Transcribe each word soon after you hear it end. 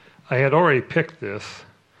I had already picked this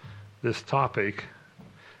topic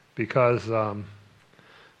because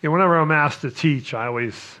whenever I'm asked to teach, I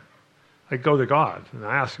go to God and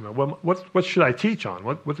I ask Him, what should I teach on?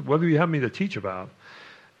 What do you have me to teach about?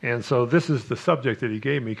 And so this is the subject that He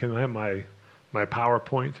gave me. Can I have my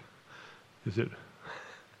PowerPoint? Is it?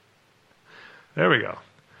 There we go.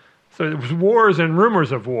 So it was wars and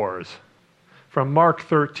rumors of wars from Mark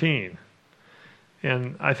 13.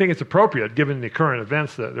 And I think it's appropriate given the current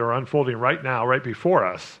events that are unfolding right now, right before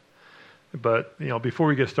us. But, before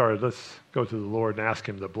we get started, let's go to the Lord and ask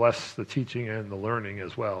Him to bless the teaching and the learning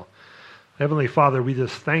as well. Heavenly Father, we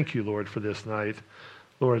just thank you, Lord, for this night.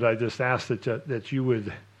 Lord, I just ask that you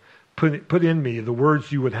would put in me the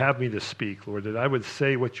words you would have me to speak, Lord, that I would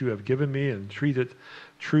say what you have given me and treat it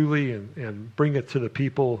truly and bring it to the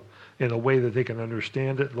people in a way that they can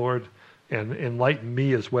understand it, Lord, and enlighten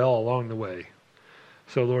me as well along the way.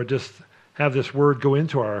 So, Lord, just have this word go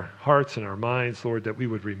into our hearts and our minds, Lord, that we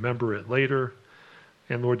would remember it later.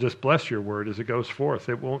 And, Lord, just bless your word as it goes forth.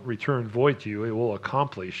 It won't return void to you. It will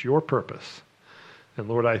accomplish your purpose. And,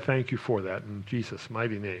 Lord, I thank you for that in Jesus'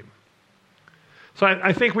 mighty name. So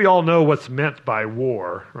I think we all know what's meant by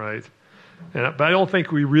war, right? But I don't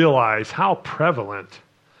think we realize how prevalent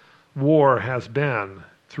war has been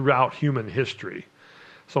throughout human history.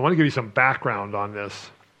 So I want to give you some background on this.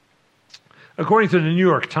 According to the New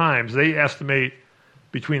York Times, they estimate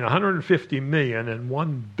between 150 million and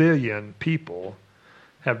 1 billion people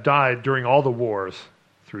have died during all the wars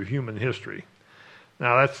through human history.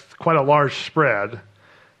 Now, that's quite a large spread,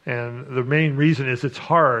 and the main reason is it's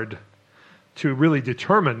hard to really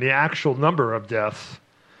determine the actual number of deaths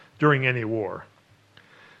during any war.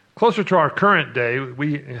 Closer to our current day,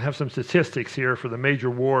 we have some statistics here for the major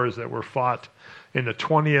wars that were fought in the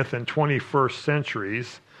 20th and 21st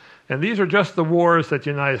centuries. And these are just the wars that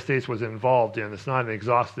the United States was involved in. It's not an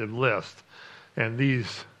exhaustive list. And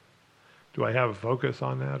these, do I have a focus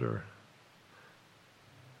on that, or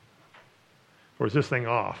is this thing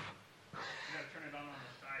off? You got to turn it on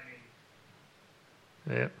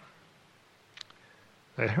the side.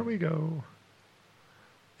 Yeah. There we go.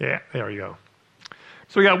 Yeah, there we go.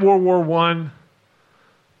 So we got World War I,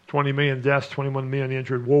 20 million deaths, 21 million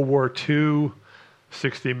injured. World War II,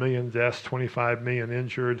 60 million deaths, 25 million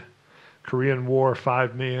injured. Korean War,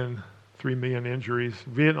 5 million, 3 million injuries.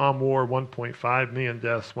 Vietnam War, 1.5 million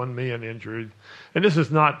deaths, 1 million injured. And this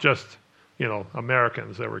is not just,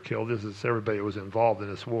 Americans that were killed. This is everybody who was involved in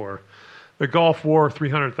this war. The Gulf War,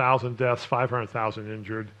 300,000 deaths, 500,000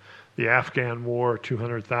 injured. The Afghan War,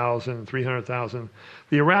 200,000, 300,000.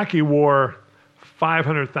 The Iraqi War,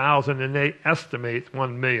 500,000, and they estimate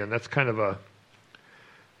 1 million. That's kind of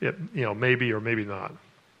maybe or maybe not.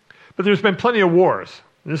 But there's been plenty of wars.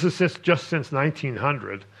 This is just since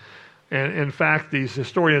 1900. And in fact, these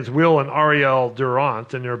historians, Will and Ariel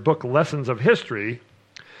Durant, in their book Lessons of History,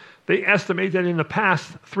 they estimate that in the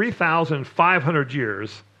past 3,500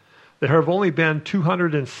 years, there have only been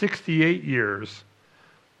 268 years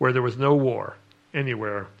where there was no war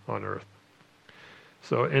anywhere on earth.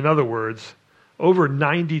 So in other words, over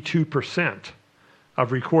 92%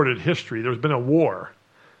 of recorded history, there's been a war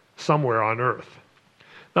somewhere on earth.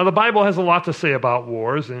 Now, the Bible has a lot to say about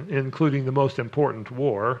wars, including the most important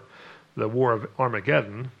war, the War of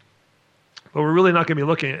Armageddon. But we're really not going to be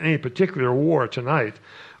looking at any particular war tonight.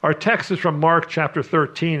 Our text is from Mark chapter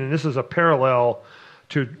 13, and this is a parallel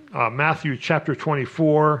to Matthew chapter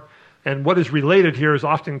 24. And what is related here is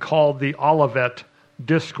often called the Olivet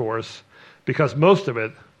Discourse, because most of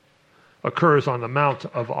it occurs on the Mount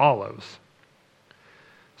of Olives.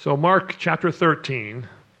 So Mark chapter 13,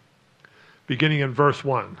 beginning in verse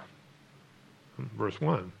 1. Verse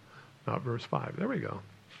 1, not verse 5. There we go.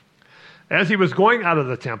 As he was going out of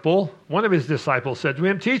the temple, one of his disciples said to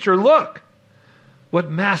him, "Teacher, look,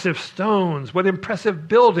 what massive stones, what impressive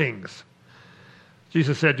buildings."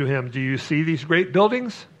 Jesus said to him, "Do you see these great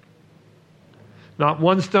buildings? Not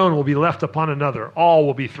one stone will be left upon another. All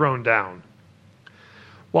will be thrown down."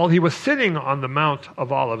 While he was sitting on the Mount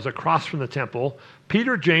of Olives across from the temple,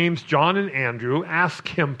 Peter, James, John, and Andrew asked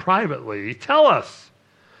him privately, "Tell us,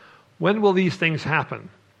 when will these things happen?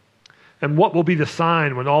 And what will be the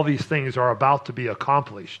sign when all these things are about to be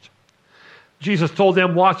accomplished?" Jesus told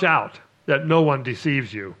them, "Watch out that no one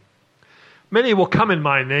deceives you. Many will come in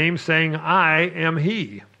my name, saying, 'I am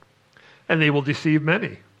he,' and they will deceive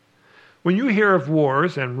many. When you hear of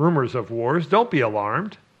wars and rumors of wars, don't be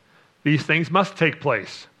alarmed. These things must take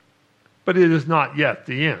place, but it is not yet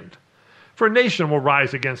the end. For nation will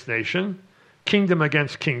rise against nation, kingdom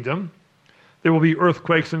against kingdom. There will be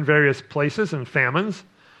earthquakes in various places and famines.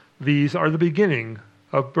 These are the beginning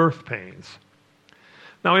of birth pains.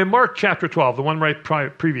 Now in Mark chapter 12, the one right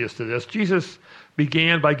previous to this, Jesus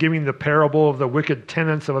began by giving the parable of the wicked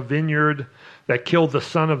tenants of a vineyard that killed the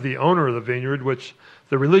son of the owner of the vineyard, which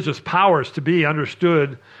the religious powers to be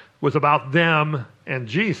understood was about them and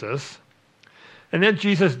Jesus. And then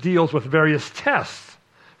Jesus deals with various tests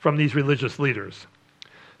from these religious leaders.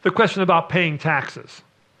 The question about paying taxes.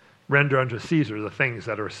 Render unto Caesar the things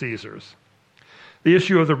that are Caesar's. The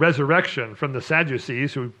issue of the resurrection from the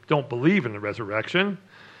Sadducees, who don't believe in the resurrection,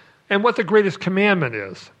 and what the greatest commandment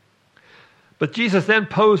is. But Jesus then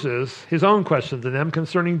poses his own question to them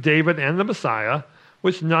concerning David and the Messiah,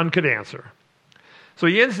 which none could answer. So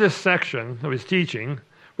he ends this section of his teaching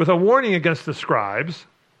with a warning against the scribes,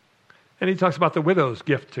 and he talks about the widow's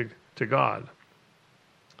gift to God.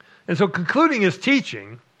 And so concluding his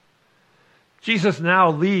teaching, Jesus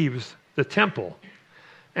now leaves the temple.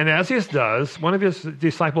 And as he does, one of his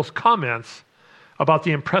disciples comments about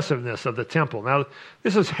the impressiveness of the temple. Now,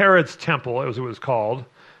 this is Herod's temple, as it was called.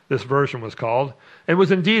 This version was called. It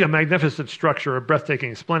was indeed a magnificent structure of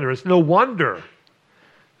breathtaking splendor. It's no wonder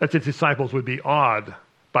that the disciples would be awed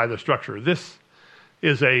by the structure. This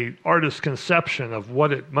is an artist's conception of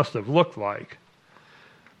what it must have looked like.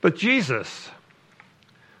 But Jesus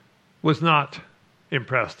was not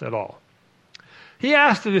impressed at all. He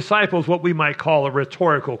asked the disciples what we might call a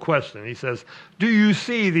rhetorical question. He says, "Do you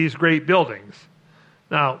see these great buildings?"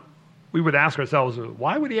 Now, we would ask ourselves,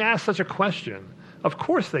 why would he ask such a question? Of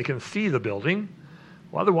course they can see the building.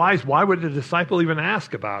 Well, otherwise, why would the disciple even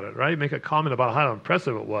ask about it, right? Make a comment about how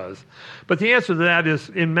impressive it was. But the answer to that is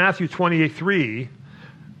in Matthew 28:3,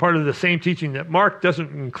 part of the same teaching that Mark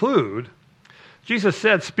doesn't include. Jesus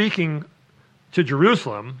said, speaking to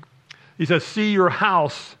Jerusalem, he says, "See, your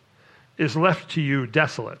house is left to you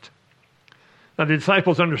desolate." Now, the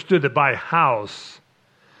disciples understood that by house,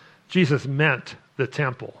 Jesus meant the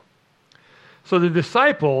temple. So the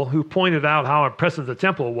disciple who pointed out how impressive the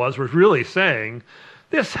temple was really saying,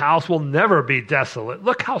 this house will never be desolate.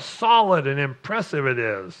 Look how solid and impressive it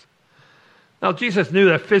is. Now, Jesus knew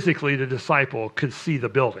that physically the disciple could see the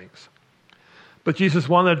buildings. But Jesus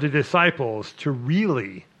wanted the disciples to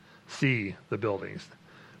really see the buildings,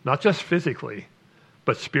 not just physically,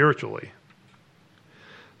 but spiritually.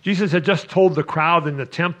 Jesus had just told the crowd in the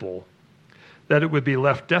temple that it would be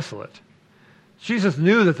left desolate. Jesus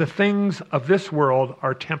knew that the things of this world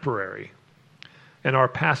are temporary and are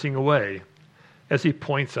passing away, as he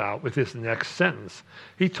points out with this next sentence.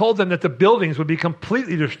 He told them that the buildings would be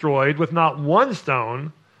completely destroyed with not one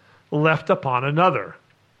stone left upon another.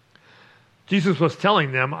 Jesus was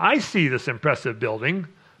telling them, I see this impressive building,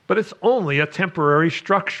 but it's only a temporary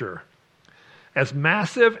structure. As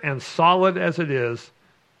massive and solid as it is,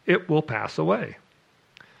 it will pass away.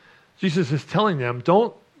 Jesus is telling them,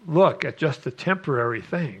 don't look at just the temporary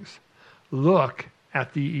things. Look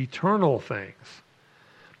at the eternal things.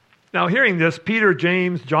 Now, hearing this, Peter,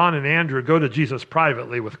 James, John, and Andrew go to Jesus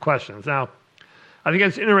privately with questions. Now, I think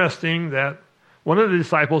it's interesting that one of the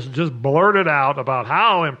disciples just blurted out about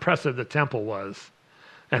how impressive the temple was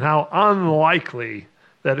and how unlikely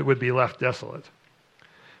that it would be left desolate.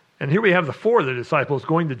 And here we have the four of the disciples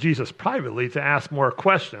going to Jesus privately to ask more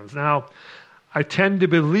questions. Now, I tend to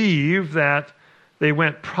believe that they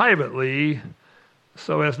went privately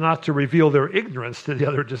so as not to reveal their ignorance to the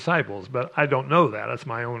other disciples, but I don't know that. That's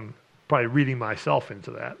my own, probably reading myself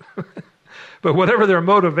into that. But whatever their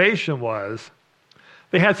motivation was,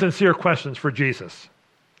 they had sincere questions for Jesus.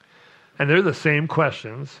 And they're the same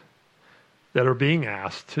questions that are being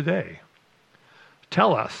asked today.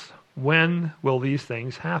 Tell us, when will these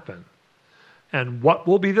things happen? And what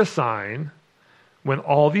will be the sign when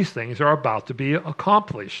all these things are about to be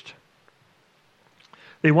accomplished?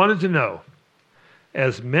 They wanted to know,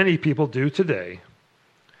 as many people do today,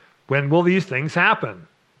 when will these things happen?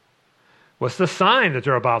 What's the sign that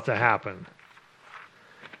they're about to happen?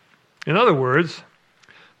 In other words,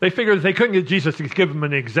 they figured if they couldn't get Jesus to give them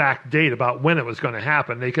an exact date about when it was going to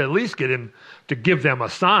happen, they could at least get him to give them a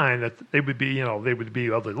sign that they would be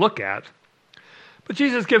able to look at. But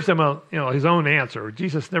Jesus gives them his own answer.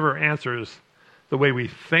 Jesus never answers the way we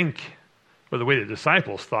think or the way the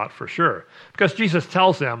disciples thought for sure. Because Jesus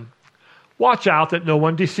tells them, watch out that no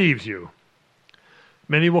one deceives you.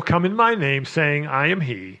 Many will come in my name saying, I am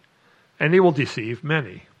he, and they will deceive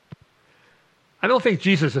many. I don't think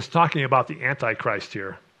Jesus is talking about the Antichrist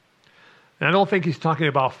here. And I don't think he's talking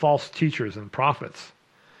about false teachers and prophets.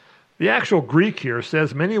 The actual Greek here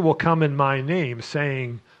says, many will come in my name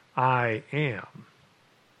saying, I am.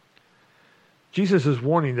 Jesus is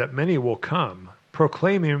warning that many will come,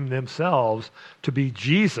 proclaiming themselves to be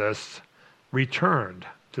Jesus returned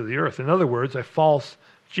to the earth. In other words, a false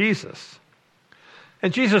Jesus.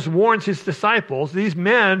 And Jesus warns his disciples, these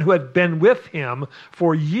men who had been with him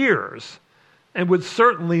for years and would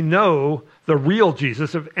certainly know the real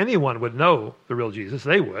Jesus. If anyone would know the real Jesus,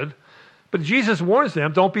 they would. But Jesus warns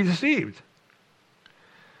them, don't be deceived.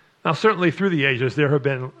 Now, certainly through the ages, there have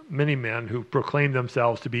been many men who proclaimed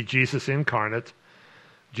themselves to be Jesus incarnate.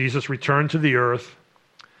 Jesus returned to the earth.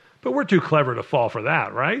 But we're too clever to fall for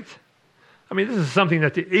that, right? I mean, this is something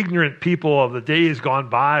that the ignorant people of the days gone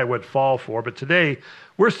by would fall for. But today,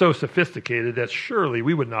 we're so sophisticated that surely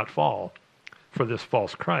we would not fall for this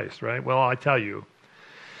false Christ, right? Well, I tell you,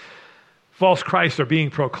 false Christs are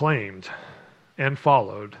being proclaimed and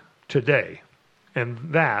followed today, and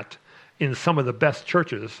that in some of the best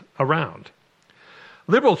churches around.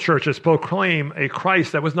 Liberal churches proclaim a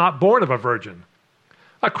Christ that was not born of a virgin,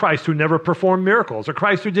 a Christ who never performed miracles, a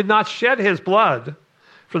Christ who did not shed his blood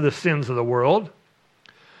for the sins of the world,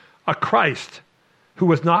 a Christ who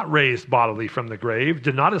was not raised bodily from the grave,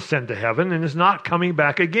 did not ascend to heaven, and is not coming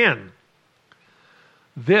back again.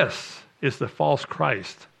 This is the false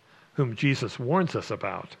Christ whom Jesus warns us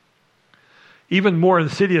about. Even more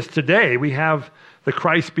insidious today, we have the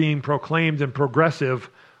Christ being proclaimed in progressive,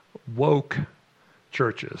 woke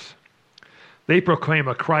churches. They proclaim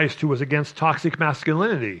a Christ who was against toxic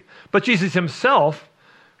masculinity. But Jesus himself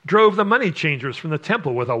drove the money changers from the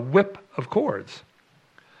temple with a whip of cords.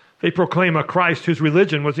 They proclaim a Christ whose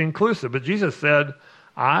religion was inclusive. But Jesus said,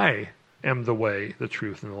 I am the way, the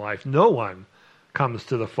truth, and the life. No one comes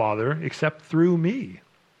to the Father except through me.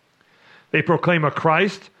 They proclaim a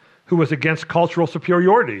Christ who was against cultural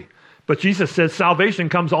superiority. But Jesus said salvation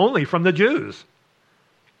comes only from the Jews.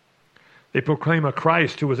 They proclaim a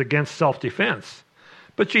Christ who was against self-defense.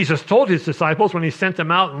 But Jesus told his disciples when he sent them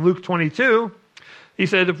out in Luke 22, he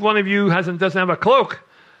said, if one of you doesn't have a cloak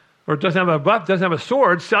or doesn't have a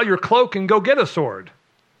sword, sell your cloak and go get a sword.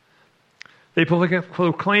 They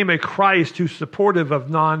proclaim a Christ who's supportive of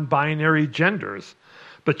non-binary genders.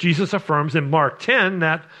 But Jesus affirms in Mark 10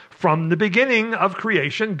 that from the beginning of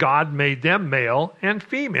creation, God made them male and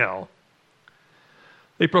female.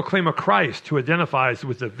 They proclaim a Christ who identifies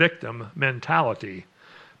with the victim mentality.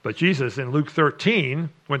 But Jesus in Luke 13,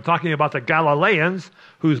 when talking about the Galileans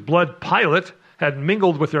whose blood Pilate had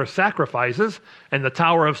mingled with their sacrifices and the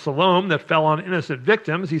Tower of Siloam that fell on innocent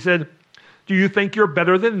victims, he said, do you think you're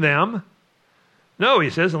better than them? No,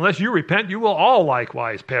 he says, unless you repent, you will all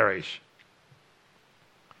likewise perish.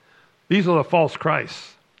 These are the false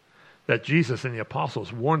Christs that Jesus and the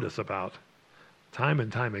apostles warned us about time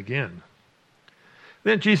and time again.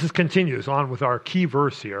 Then Jesus continues on with our key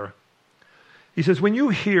verse here. He says, when you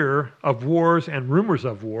hear of wars and rumors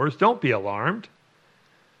of wars, don't be alarmed.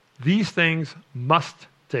 These things must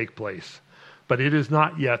take place, but it is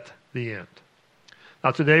not yet the end.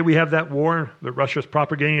 Now today we have that war that Russia is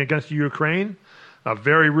propagating against Ukraine, a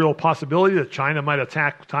very real possibility that China might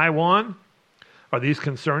attack Taiwan. Are these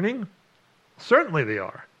concerning? Certainly they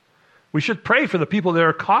are. We should pray for the people that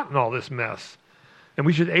are caught in all this mess, and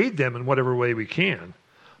we should aid them in whatever way we can.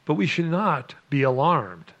 But we should not be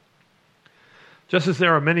alarmed. Just as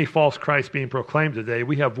there are many false Christs being proclaimed today,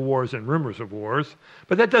 we have wars and rumors of wars,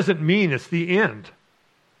 but that doesn't mean it's the end.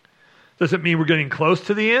 Does it mean we're getting close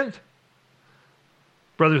to the end?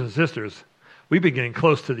 Brothers and sisters, we've been getting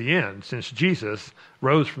close to the end since Jesus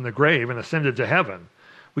rose from the grave and ascended to heaven.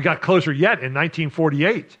 We got closer yet in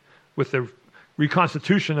 1948 with the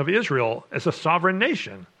reconstitution of Israel as a sovereign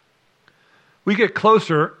nation. We get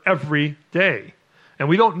closer every day. And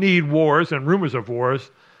we don't need wars and rumors of wars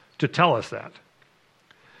to tell us that.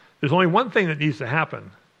 There's only one thing that needs to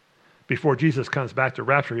happen before Jesus comes back to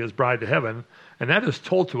rapture his bride to heaven, and that is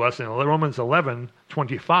told to us in Romans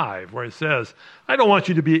 11:25, where it says, I don't want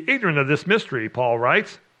you to be ignorant of this mystery, Paul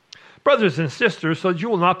writes. Brothers and sisters, so that you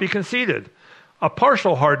will not be conceited. A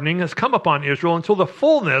partial hardening has come upon Israel until the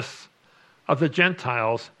fullness of the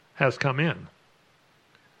Gentiles has come in.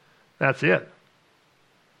 That's it.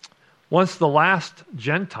 Once the last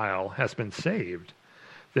Gentile has been saved,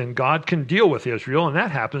 then God can deal with Israel, and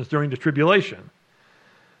that happens during the tribulation.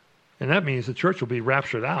 And that means the church will be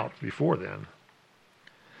raptured out before then.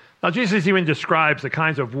 Now, Jesus even describes the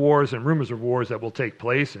kinds of wars and rumors of wars that will take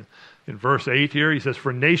place. In verse 8 here, he says,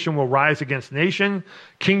 for nation will rise against nation,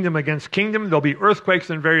 kingdom against kingdom. There'll be earthquakes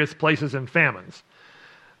in various places and famines.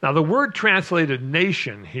 Now, the word translated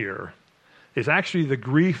nation here is actually the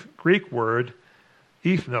Greek word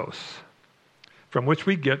ethnos, from which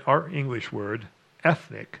we get our English word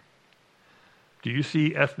ethnic. Do you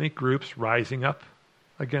see ethnic groups rising up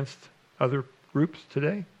against other groups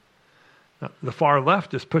today? Now, the far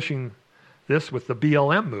left is pushing this with the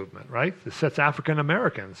BLM movement, right? That sets African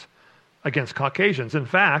Americans against Caucasians. In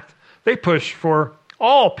fact, they push for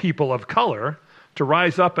all people of color to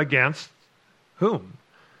rise up against whom?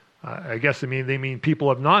 I guess they mean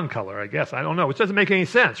people of non-color, I guess. I don't know. Which doesn't make any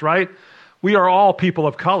sense, right? We are all people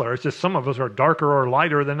of color. It's just some of us are darker or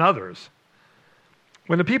lighter than others.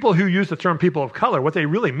 When the people who use the term people of color, what they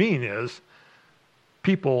really mean is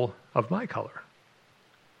people of my color.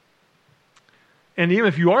 And even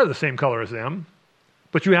if you are the same color as them,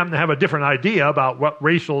 but you happen to have a different idea about what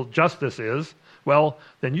racial justice is, well,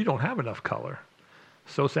 then you don't have enough color.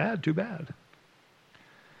 So sad, too bad.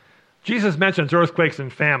 Jesus mentions earthquakes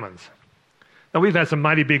and famines. Now, we've had some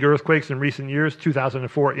mighty big earthquakes in recent years.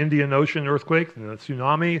 2004 Indian Ocean earthquake and the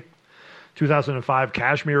tsunami. 2005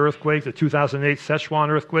 Kashmir earthquake. The 2008 Sichuan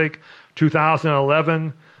earthquake.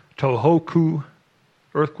 2011 Tohoku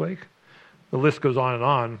earthquake. The list goes on and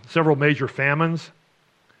on. Several major famines.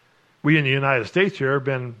 We in the United States here have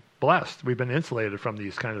been blessed. We've been insulated from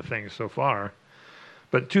these kind of things so far.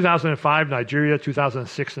 But 2005, Nigeria,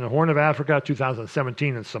 2006 in the Horn of Africa,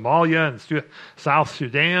 2017 in Somalia and South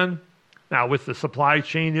Sudan. Now, with the supply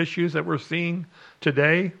chain issues that we're seeing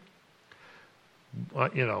today,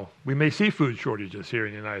 we may see food shortages here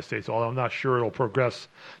in the United States, although I'm not sure it'll progress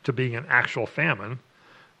to being an actual famine.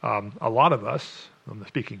 A lot of us, I'm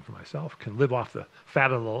speaking for myself, can live off the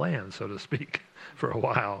fat of the land, so to speak, for a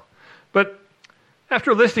while. But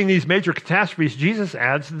after listing these major catastrophes, Jesus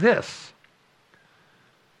adds this.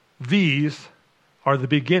 These are the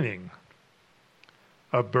beginning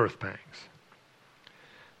of birth pangs.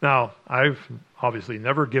 Now, I've obviously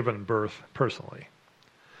never given birth personally,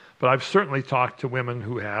 but I've certainly talked to women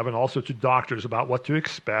who have, and also to doctors about what to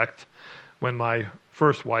expect when my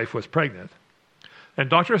first wife was pregnant. And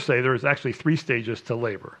doctors say there is actually 3 stages to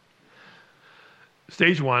labor.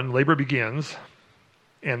 Stage 1, labor begins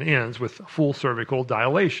and ends with full cervical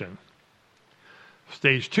dilation.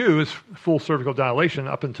 Stage 2 is full cervical dilation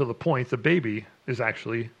up until the point the baby is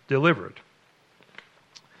actually delivered.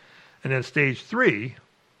 And then stage 3,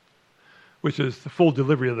 which is the full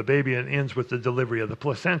delivery of the baby and ends with the delivery of the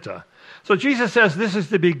placenta. So Jesus says this is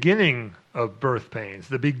the beginning of birth pains,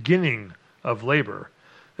 the beginning of labor.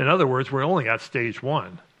 In other words, we're only at stage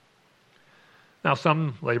 1. Now,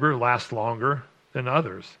 some labor lasts longer than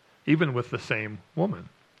others, even with the same woman.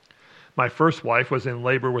 My first wife was in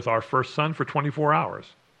labor with our first son for 24 hours.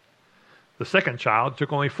 The second child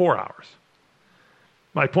took only 4 hours.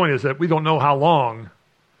 My point is that we don't know how long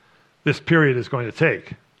this period is going to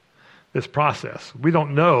take, this process. We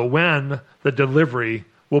don't know when the delivery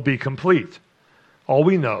will be complete. All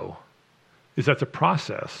we know is that the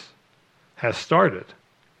process has started.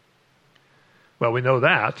 Well, we know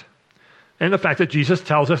that, and the fact that Jesus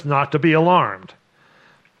tells us not to be alarmed.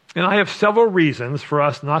 And I have several reasons for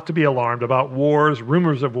us not to be alarmed about wars,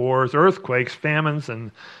 rumors of wars, earthquakes, famines,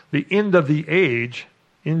 and the end of the age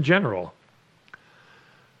in general.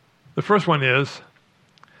 The first one is,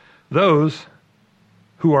 those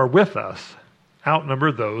who are with us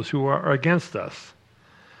outnumber those who are against us.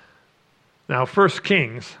 Now, 1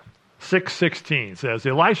 Kings 6:16 says,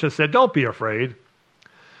 Elisha said, don't be afraid,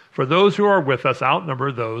 for those who are with us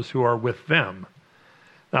outnumber those who are with them.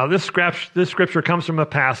 Now, this scripture comes from a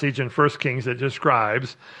passage in 1 Kings that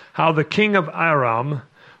describes how the king of Aram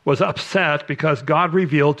was upset because God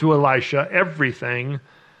revealed to Elisha everything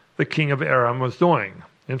the king of Aram was doing.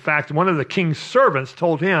 In fact, one of the king's servants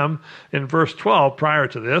told him in verse 12 prior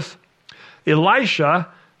to this, Elisha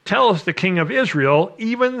tells the king of Israel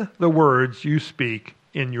even the words you speak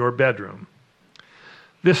in your bedroom.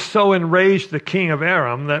 This so enraged the king of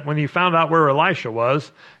Aram that when he found out where Elisha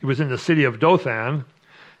was, he was in the city of Dothan,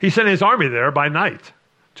 he sent his army there by night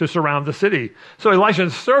to surround the city. So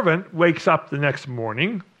Elisha's servant wakes up the next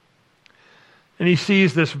morning and he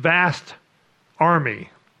sees this vast army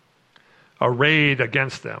arrayed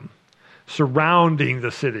against them, surrounding the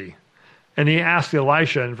city. And he asks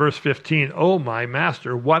Elisha in verse 15, "Oh, my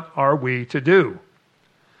master, what are we to do?"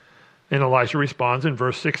 And Elisha responds in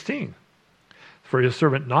verse 16, "For his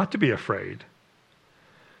servant not to be afraid,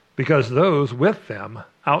 because those with them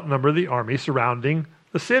outnumber the army surrounding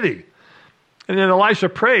the city." And then Elisha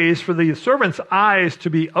prays for the servant's eyes to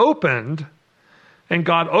be opened, and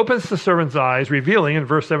God opens the servant's eyes, revealing in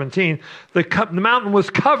verse 17, the mountain was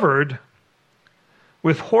covered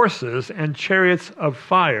with horses and chariots of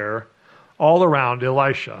fire all around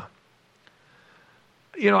Elisha.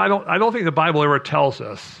 You know, I don't think the Bible ever tells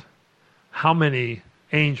us how many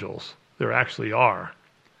angels there actually are.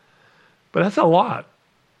 But that's a lot,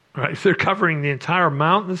 right? If they're covering the entire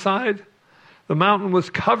mountainside, the mountain was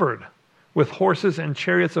covered with horses and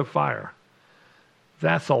chariots of fire.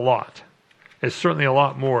 That's a lot. It's certainly a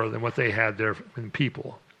lot more than what they had there in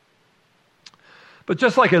people. But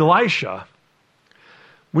just like Elisha,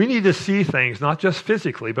 We need to see things not just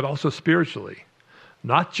physically, but also spiritually.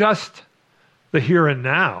 Not just the here and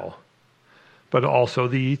now, but also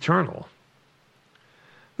the eternal.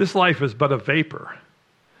 This life is but a vapor,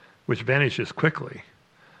 which vanishes quickly.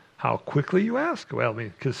 How quickly, you ask? Well,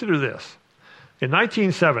 consider this. In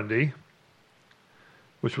 1970,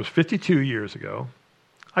 which was 52 years ago,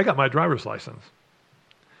 I got my driver's license.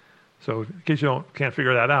 So in case you can't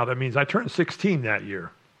figure that out, that means I turned 16 that year,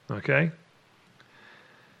 okay?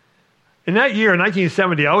 In that year, in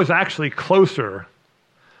 1970, I was actually closer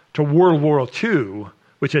to World War II,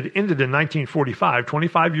 which had ended in 1945,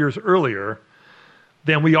 25 years earlier,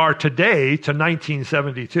 than we are today to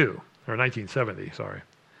 1972, or 1970, sorry.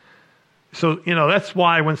 So, that's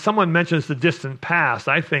why when someone mentions the distant past,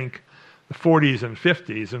 I think the 40s and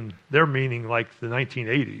 50s, and they're meaning like the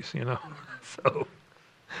 1980s, So,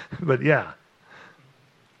 but yeah.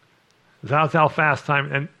 That's how fast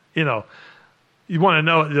time, and, you want to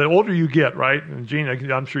know, the older you get, right? And Gene,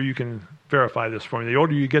 I'm sure you can verify this for me. The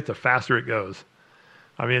older you get, the faster it goes.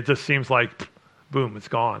 I mean, it just seems like, boom, it's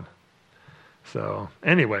gone. So,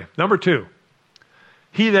 anyway, number 2.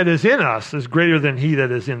 He that is in us is greater than he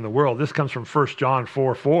that is in the world. This comes from 1 John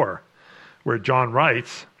 4:4, where John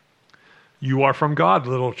writes, "You are from God,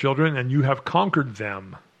 little children, and you have conquered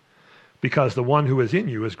them, because the one who is in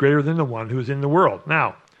you is greater than the one who is in the world."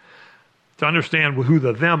 Now, to understand who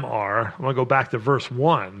the them are, I want to go back to verse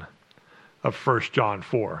 1 of 1 John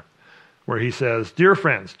 4, where he says, "Dear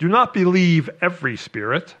friends, do not believe every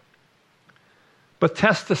spirit, but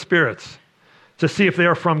test the spirits to see if they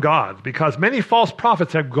are from God, because many false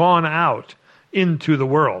prophets have gone out into the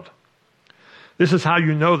world. This is how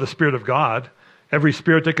you know the Spirit of God. Every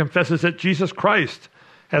spirit that confesses that Jesus Christ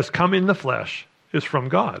has come in the flesh is from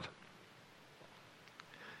God.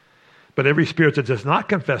 But every spirit that does not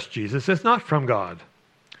confess Jesus is not from God.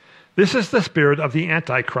 This is the spirit of the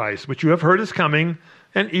Antichrist, which you have heard is coming,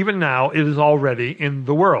 and even now it is already in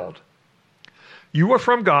the world. You are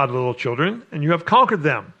from God, little children, and you have conquered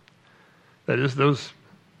them." That is, those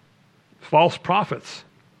false prophets.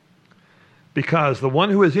 "Because the one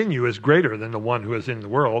who is in you is greater than the one who is in the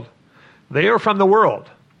world. They are from the world.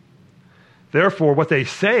 Therefore, what they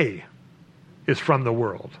say is from the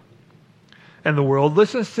world, and the world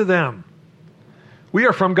listens to them. We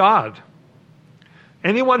are from God.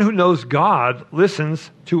 Anyone who knows God listens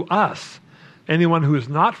to us. Anyone who is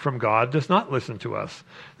not from God does not listen to us.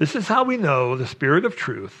 This is how we know the spirit of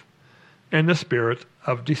truth and the spirit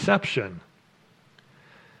of deception."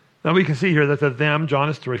 Now we can see here that the them John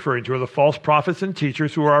is referring to are the false prophets and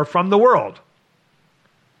teachers who are from the world.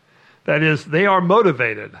 That is, they are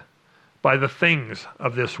motivated by the things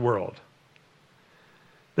of this world.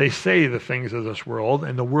 They say the things of this world,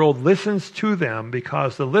 and the world listens to them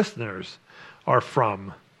because the listeners are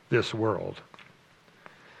from this world.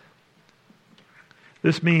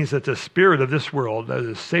 This means that the spirit of this world, that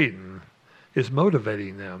is Satan, is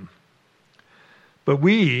motivating them. But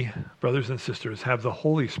we, brothers and sisters, have the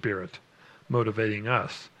Holy Spirit motivating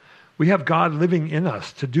us. We have God living in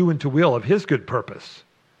us to do and to will of his good purpose.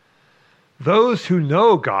 Those who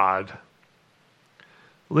know God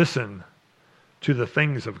listen to the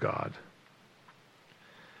things of God.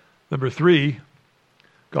 Number 3,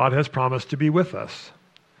 God has promised to be with us.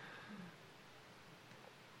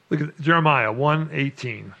 Look at Jeremiah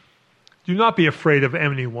 1:18. "Do not be afraid of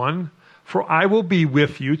anyone, for I will be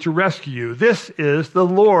with you to rescue you." This is the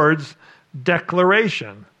Lord's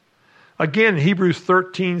declaration. Again, Hebrews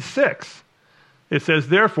 13:6. It says,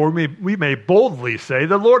 "Therefore we may boldly say,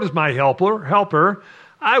 the Lord is my helper.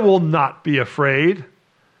 I will not be afraid.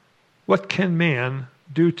 What can man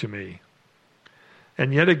do to me?"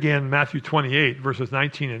 And yet again, Matthew 28, verses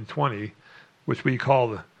 19 and 20, which we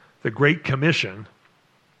call the Great Commission,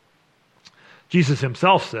 Jesus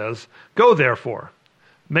himself says, "Go therefore,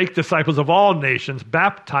 make disciples of all nations,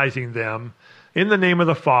 baptizing them in the name of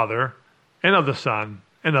the Father and of the Son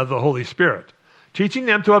and of the Holy Spirit, teaching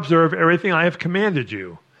them to observe everything I have commanded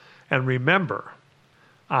you. And remember,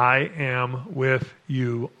 I am with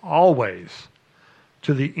you always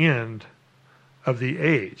to the end of the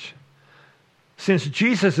age." Since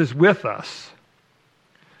Jesus is with us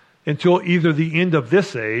until either the end of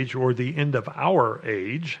this age or the end of our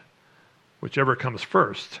age, whichever comes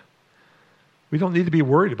first, we don't need to be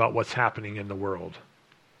worried about what's happening in the world.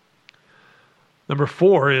 Number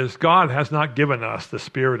 4 is God has not given us the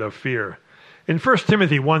spirit of fear. In 1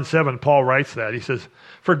 Timothy 1:7, Paul writes that. He says,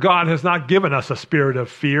 "For God has not given us a spirit of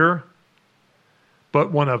fear, but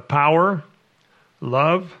one of power,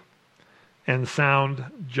 love, and sound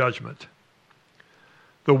judgment."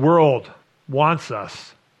 The world wants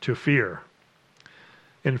us to fear.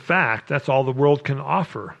 In fact, that's all the world can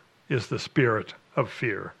offer, is the spirit of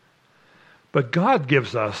fear. But God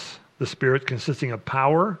gives us the Spirit consisting of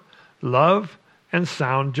power, love, and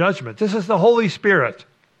sound judgment. This is the Holy Spirit.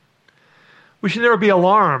 We should never be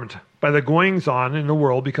alarmed by the goings-on in the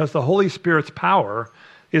world because the Holy Spirit's power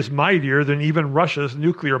is mightier than even Russia's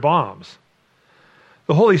nuclear bombs.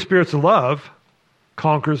 The Holy Spirit's love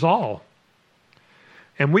conquers all.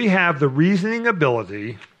 And we have the reasoning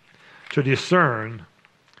ability to discern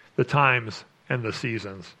the times and the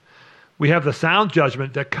seasons. We have the sound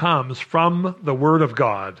judgment that comes from the Word of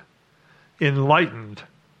God, enlightened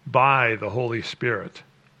by the Holy Spirit.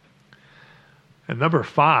 And number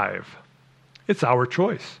 5, it's our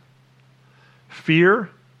choice. Fear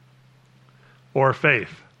or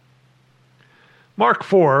faith. Mark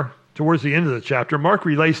 4, towards the end of the chapter, Mark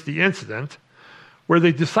relates the incident where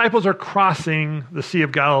the disciples are crossing the Sea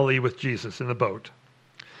of Galilee with Jesus in the boat.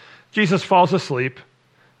 Jesus falls asleep.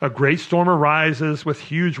 A great storm arises with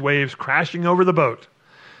huge waves crashing over the boat.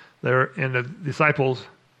 And the disciples,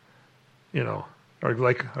 are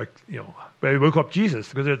like, they woke up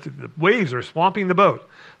Jesus because the waves are swamping the boat.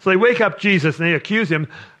 So they wake up Jesus and they accuse him,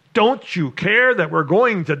 "Don't you care that we're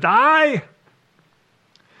going to die?"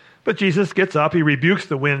 But Jesus gets up, he rebukes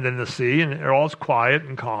the wind and the sea, and they're all quiet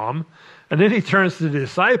and calm. And then he turns to the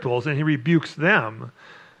disciples and he rebukes them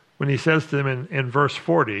when he says to them in verse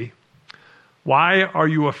 40, "Why are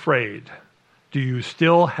you afraid? Do you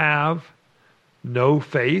still have no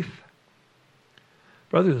faith?"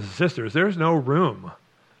 Brothers and sisters, there's no room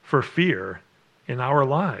for fear in our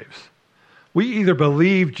lives. We either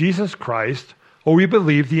believe Jesus Christ or we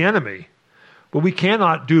believe the enemy. But we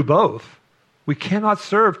cannot do both. We cannot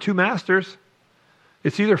serve two masters.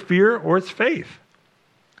 It's either fear or it's faith.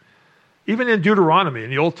 Even in Deuteronomy, in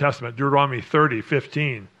the Old Testament, Deuteronomy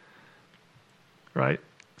 30:15, right?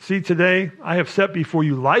 "See, today I have set before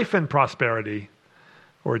you life and prosperity,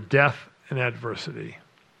 or death and adversity."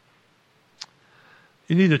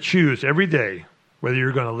 You need to choose every day whether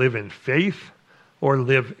you're going to live in faith or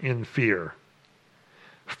live in fear.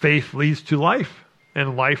 Faith leads to life,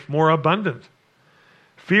 and life more abundant.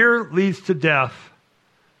 Fear leads to death,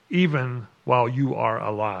 even while you are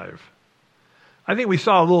alive. I think we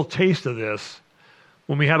saw a little taste of this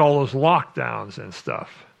when we had all those lockdowns and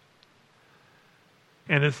stuff.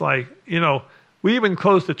 And it's like, we even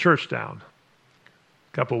closed the church down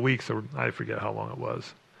a couple of weeks, or I forget how long it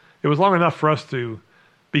was. It was long enough for us to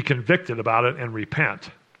be convicted about it and repent.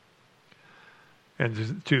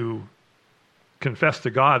 And to confess to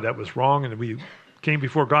God that was wrong. And we came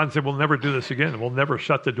before God and said, we'll never do this again. We'll never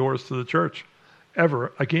shut the doors to the church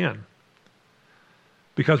ever again.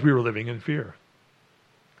 Because we were living in fear.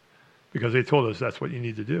 Because they told us that's what you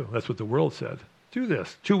need to do. That's what the world said. Do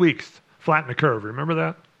this. 2 weeks. Flatten the curve. Remember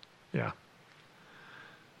that? Yeah.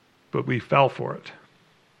 But we fell for it.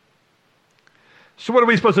 So what are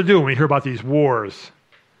we supposed to do when we hear about these wars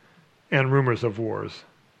and rumors of wars?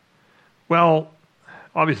 Well,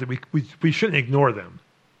 obviously we shouldn't ignore them.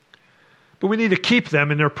 But we need to keep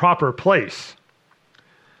them in their proper place.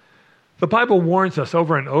 The Bible warns us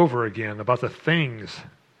over and over again about the things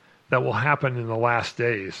that will happen in the last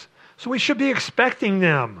days. So we should be expecting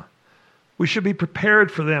them. We should be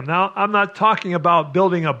prepared for them. Now, I'm not talking about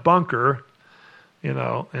building a bunker,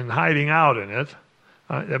 and hiding out in it.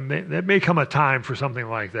 There may come a time for something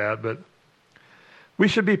like that, but we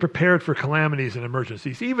should be prepared for calamities and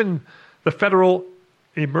emergencies. Even the Federal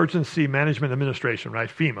Emergency Management Administration, right,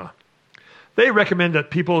 FEMA, they recommend that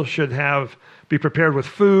people should be prepared with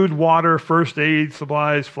food, water, first aid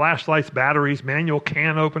supplies, flashlights, batteries, manual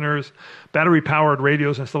can openers, battery-powered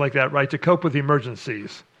radios, and stuff like that, right, to cope with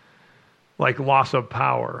emergencies like loss of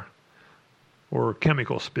power or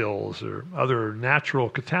chemical spills or other natural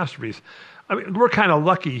catastrophes. I mean, we're kind of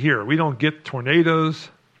lucky here. We don't get tornadoes.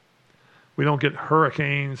 We don't get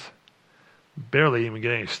hurricanes. Barely even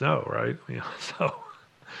get any snow, right?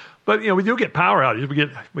 But we do get power outages.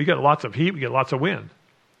 We get lots of heat. We get lots of wind.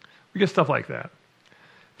 We get stuff like that.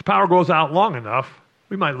 If the power goes out long enough,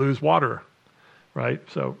 we might lose water, right?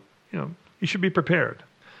 So, you should be prepared.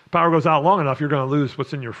 If power goes out long enough, you're going to lose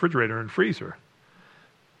what's in your refrigerator and freezer.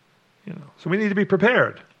 So we need to be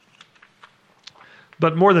prepared.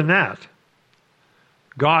 But more than that,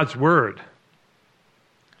 God's word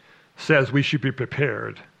says we should be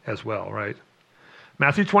prepared as well, right?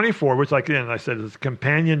 Matthew 24, which again I said is a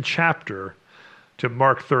companion chapter to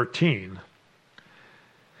Mark 13.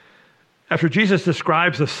 After Jesus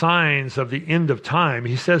describes the signs of the end of time,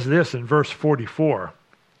 he says this in verse 44.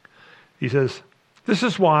 He says, "This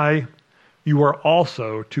is why you are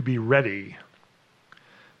also to be ready,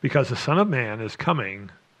 because the Son of Man is coming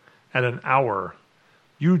at an hour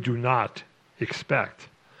you do not expect.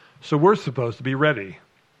 So we're supposed to be ready.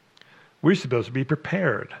 We're supposed to be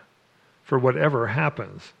prepared for whatever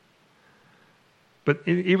happens. But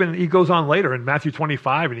even he goes on later in Matthew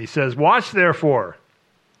 25 and he says, watch therefore,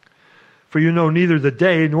 for you know neither the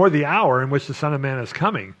day nor the hour in which the Son of Man is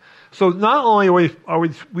coming. So not only are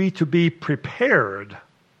we to be prepared,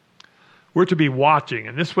 we're to be watching.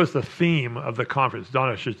 And this was the theme of the conference.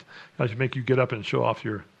 Donna, I should make you get up and show off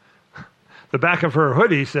your... The back of her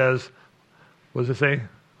hoodie says, what does it say?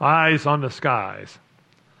 Eyes on the skies.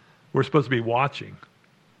 We're supposed to be watching,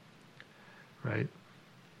 right?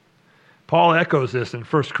 Paul echoes this in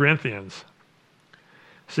 1 Corinthians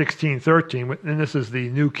 16:13, and this is the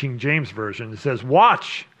New King James Version. It says,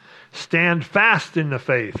 watch, stand fast in the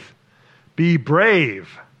faith, be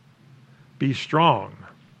brave, be strong.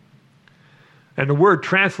 And the word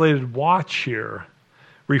translated watch here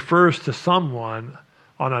refers to someone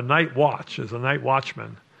on a night watch, as a night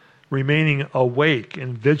watchman, remaining awake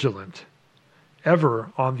and vigilant,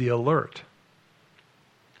 ever on the alert.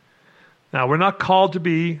 Now, we're not called to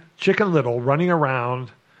be Chicken Little running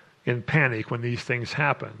around in panic when these things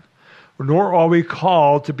happen, nor are we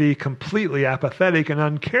called to be completely apathetic and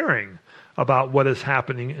uncaring about what is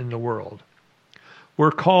happening in the world.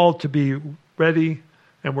 We're called to be ready,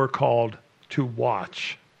 and we're called to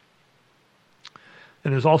watch.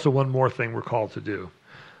 And there's also one more thing we're called to do.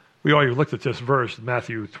 We already looked at this verse,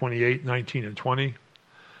 Matthew 28:19 and 20.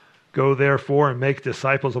 Go therefore and make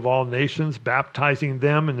disciples of all nations, baptizing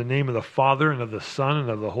them in the name of the Father and of the Son and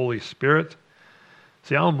of the Holy Spirit.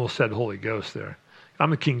 See, I almost said Holy Ghost there.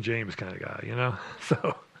 I'm a King James kind of guy, you know.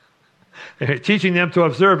 So, teaching them to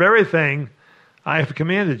observe everything I have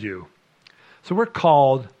commanded you. So we're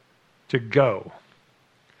called to go.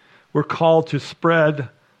 We're called to spread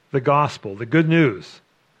the gospel, the good news,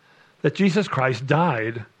 that Jesus Christ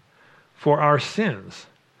died for our sins,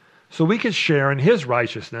 so we can share in his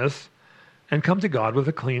righteousness and come to God with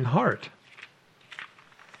a clean heart.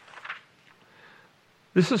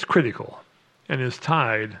 This is critical and is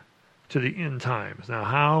tied to the end times. Now,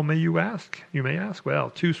 how may you ask? You may ask.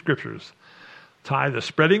 Well, two scriptures tie the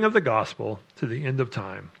spreading of the gospel to the end of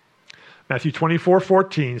time. Matthew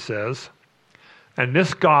 24:14 says, and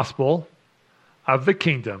this gospel of the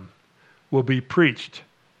kingdom will be preached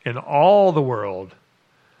in all the world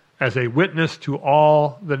as a witness to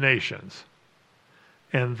all the nations,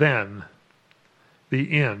 and then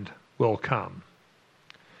the end will come.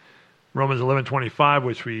 Romans 11:25,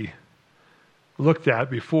 which we looked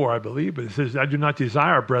at before, I believe, but it says, I do not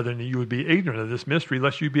desire, brethren, that you would be ignorant of this mystery,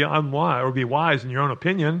 lest you be unwise or be wise in your own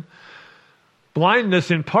opinion.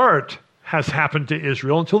 Blindness in part has happened to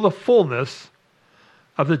Israel until the fullness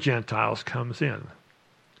of the Gentiles comes in.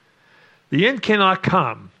 The end cannot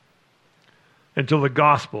come until the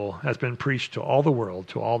gospel has been preached to all the world,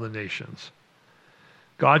 to all the nations.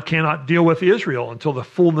 God cannot deal with Israel until the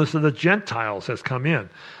fullness of the Gentiles has come in.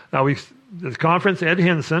 Now, this conference, Ed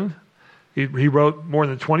Henson, he wrote more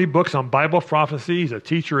than 20 books on Bible prophecy. He's a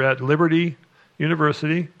teacher at Liberty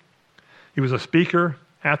University. He was a speaker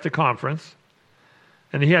at the conference.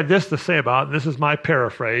 And he had this to say about it, and this is my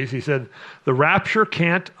paraphrase. He said, the rapture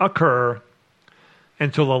can't occur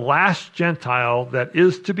until the last Gentile that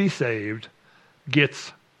is to be saved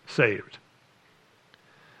gets saved.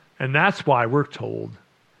 And that's why we're told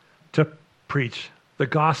to preach the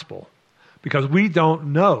gospel, because we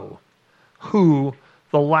don't know who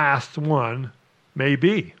the last one may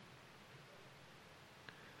be.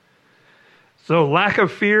 So lack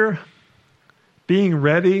of fear, being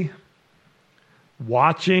ready,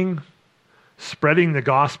 watching, spreading the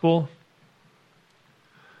gospel.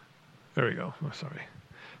 There we go. Oh, sorry.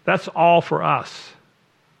 That's all for us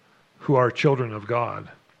who are children of God.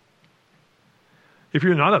 If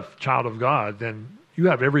you're not a child of God, then you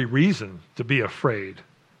have every reason to be afraid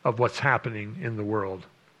of what's happening in the world.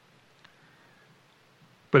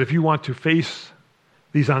 But if you want to face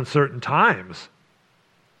these uncertain times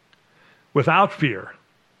without fear,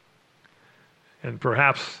 and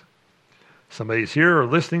perhaps somebody's here or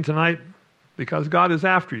listening tonight because God is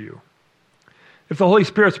after you. If the Holy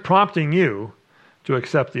Spirit's prompting you to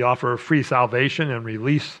accept the offer of free salvation and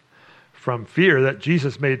release from fear that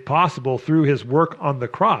Jesus made possible through his work on the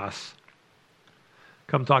cross,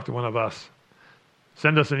 come talk to one of us.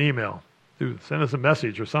 Send us an email. Send us a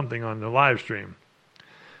message or something on the live stream.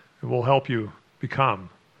 It will help you become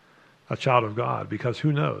a child of God, because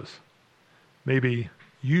who knows? Maybe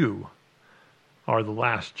you are the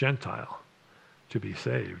last Gentile to be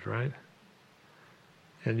saved, right?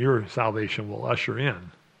 And your salvation will usher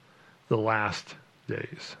in the last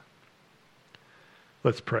days.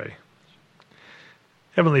 Let's pray.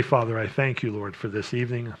 Heavenly Father, I thank you, Lord, for this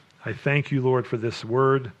evening. I thank you, Lord, for this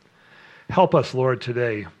word. Help us, Lord,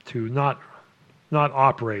 today to not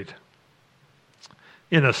operate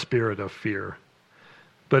in a spirit of fear,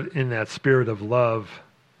 but in that spirit of love,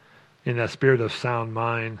 in that spirit of sound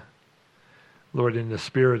mind, Lord, in the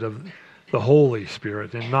spirit of the Holy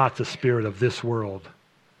Spirit, and not the spirit of this world,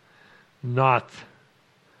 not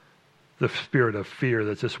the spirit of fear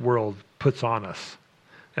that this world puts on us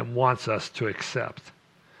and wants us to accept.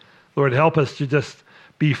 Lord, help us to just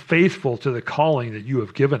be faithful to the calling that you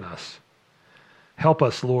have given us. Help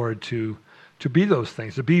us, Lord, to be those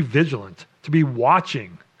things, to be vigilant, to be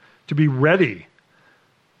watching, to be ready,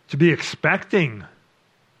 to be expecting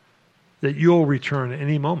that you'll return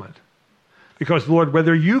any moment. Because, Lord,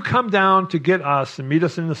 whether you come down to get us and meet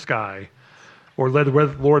us in the sky, or,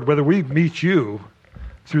 Lord, whether we meet you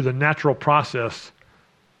through the natural process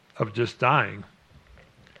of just dying,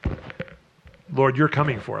 Lord, you're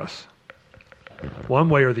coming for us. One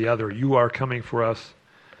way or the other, you are coming for us.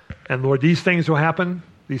 And, Lord, these things will happen.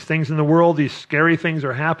 These things in the world, these scary things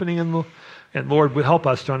are happening. And Lord, help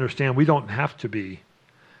us to understand we don't have to be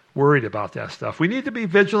worried about that stuff. We need to be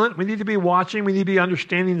vigilant. We need to be watching. We need to be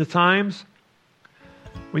understanding the times.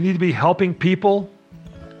 We need to be helping people.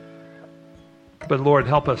 But Lord,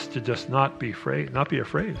 help us to just not be afraid.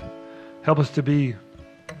 Help us to be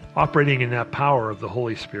operating in that power of the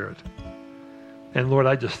Holy Spirit. And Lord,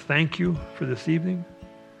 I just thank you for this evening.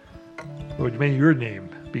 Lord, may your name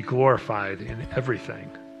be glorified in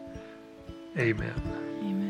everything. Amen.